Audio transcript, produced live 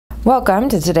Welcome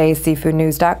to today's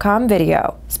SeafoodNews.com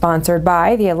video, sponsored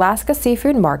by the Alaska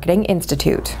Seafood Marketing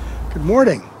Institute. Good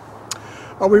morning.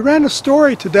 We ran a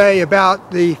story today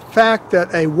about the fact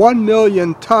that a 1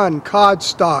 million ton cod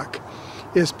stock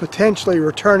is potentially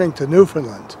returning to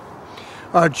Newfoundland.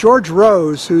 George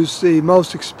Rose, who's the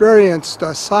most experienced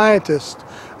scientist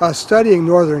studying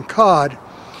northern cod,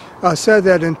 said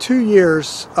that in 2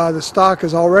 years the stock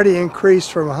has already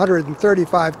increased from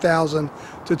 135,000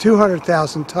 to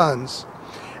 200,000 tons.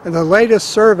 And the latest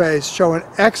surveys show an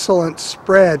excellent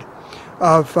spread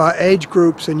of age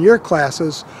groups and year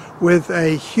classes, with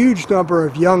a huge number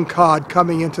of young cod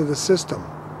coming into the system.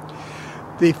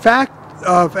 The fact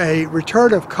of a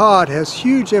return of cod has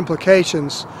huge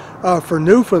implications for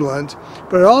Newfoundland,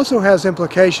 but it also has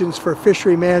implications for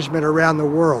fishery management around the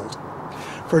world.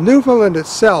 For Newfoundland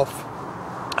itself,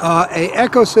 an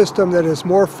ecosystem that is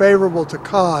more favorable to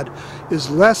cod is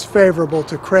less favorable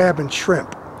to crab and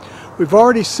shrimp. We've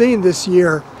already seen this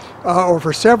year, or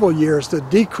for several years, the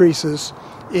decreases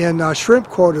in shrimp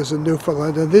quotas in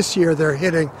Newfoundland, and this year they're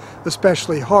hitting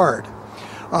especially hard.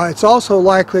 It's also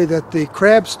likely that the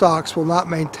crab stocks will not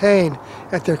maintain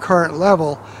at their current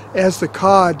level as the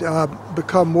cod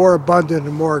become more abundant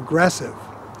and more aggressive.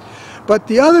 But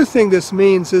the other thing this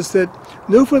means is that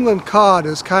Newfoundland cod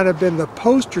has kind of been the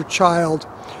poster child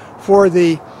for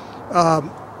the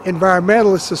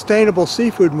environmentalist sustainable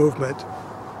seafood movement.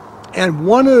 And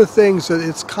one of the things that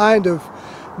it's kind of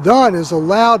done is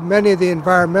allowed many of the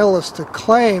environmentalists to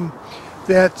claim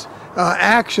that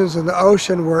actions in the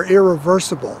ocean were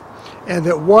irreversible, and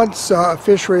that once a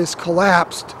fishery is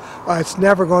collapsed, it's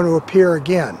never going to appear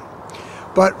again.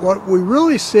 But what we're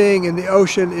really seeing in the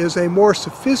ocean is a more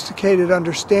sophisticated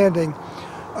understanding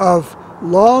of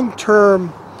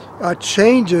long-term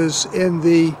changes in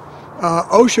the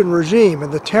ocean regime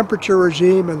and the temperature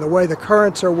regime and the way the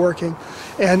currents are working.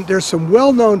 And there's some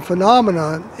well-known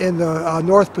phenomena in the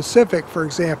North Pacific, for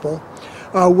example,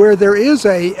 where there is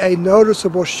a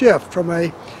noticeable shift from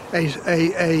a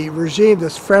regime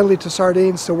that's friendly to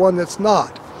sardines to one that's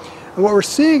not. And what we're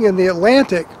seeing in the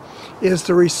Atlantic is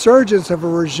the resurgence of a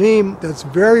regime that's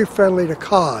very friendly to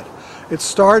cod. It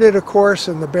started, of course,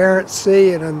 in the Barents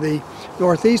Sea and in the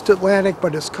Northeast Atlantic,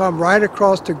 but it's come right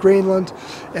across to Greenland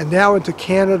and now into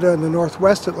Canada and the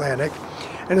Northwest Atlantic.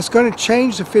 And it's going to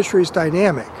change the fisheries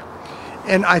dynamic.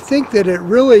 And I think that it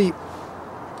really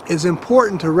is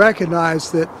important to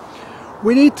recognize that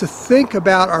we need to think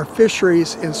about our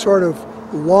fisheries in sort of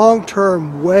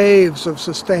long-term waves of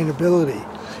sustainability,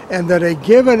 and that a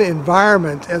given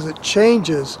environment, as it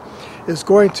changes, is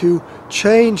going to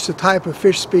change the type of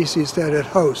fish species that it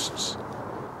hosts.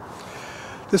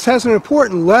 This has an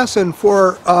important lesson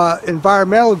for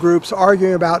environmental groups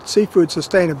arguing about seafood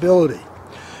sustainability,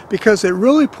 because it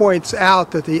really points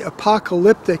out that the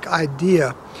apocalyptic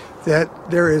idea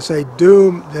that there is a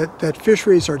doom, that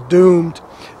fisheries are doomed,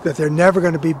 that they're never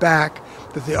going to be back,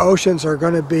 that the oceans are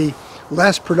going to be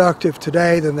less productive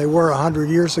today than they were 100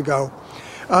 years ago,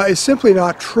 is simply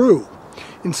not true.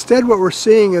 Instead, what we're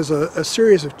seeing is a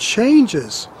series of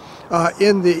changes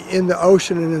in the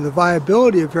ocean and in the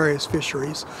viability of various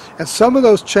fisheries. And some of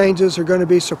those changes are going to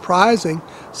be surprising.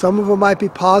 Some of them might be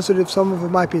positive, some of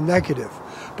them might be negative.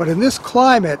 But in this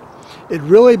climate, it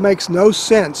really makes no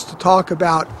sense to talk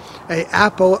about an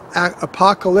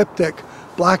apocalyptic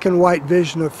black and white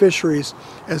vision of fisheries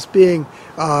as being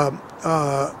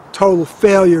total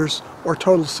failures or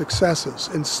total successes.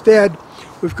 Instead,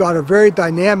 we've got a very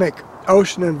dynamic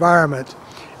ocean environment,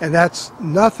 and that's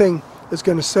nothing is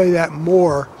going to say that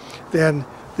more than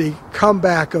the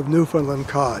comeback of Newfoundland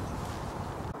cod.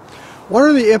 What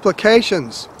are the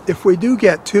implications if we do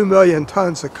get 2 million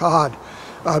tons of cod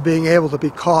being able to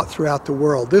be caught throughout the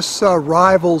world? This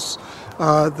rivals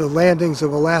the landings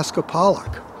of Alaska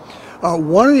pollock.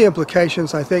 One of the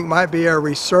implications, I think, might be a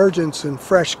resurgence in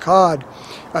fresh cod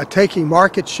taking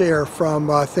market share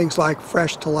from things like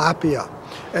fresh tilapia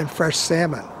and fresh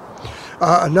salmon.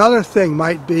 Another thing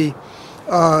might be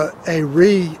a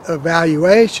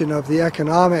re-evaluation of the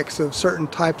economics of certain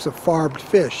types of farmed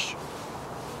fish.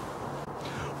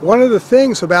 One of the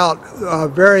things about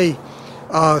very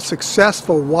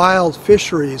successful wild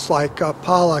fisheries like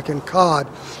pollock and cod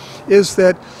is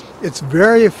that it's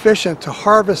very efficient to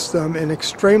harvest them in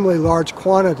extremely large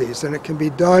quantities, and it can be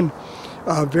done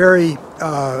very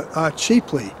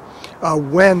cheaply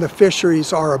when the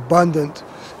fisheries are abundant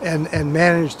and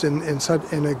managed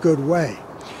in a good way.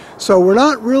 So we're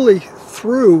not really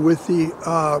through with the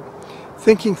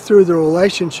thinking through the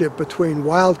relationship between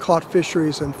wild-caught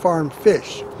fisheries and farmed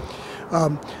fish.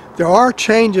 There are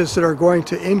changes that are going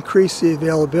to increase the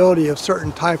availability of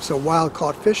certain types of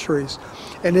wild-caught fisheries,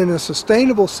 And in a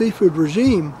sustainable seafood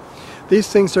regime, these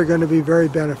things are going to be very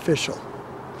beneficial.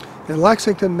 In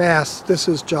Lexington, Mass., this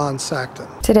is John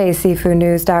Sackton. Today's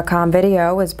SeafoodNews.com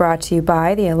video was brought to you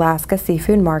by the Alaska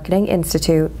Seafood Marketing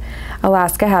Institute.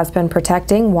 Alaska has been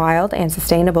protecting wild and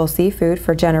sustainable seafood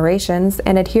for generations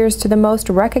and adheres to the most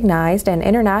recognized and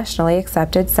internationally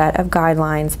accepted set of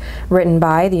guidelines written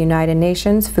by the United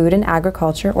Nations Food and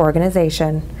Agriculture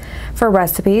Organization. For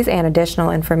recipes and additional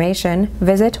information,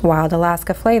 visit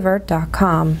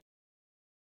wildalaskaflavor.com.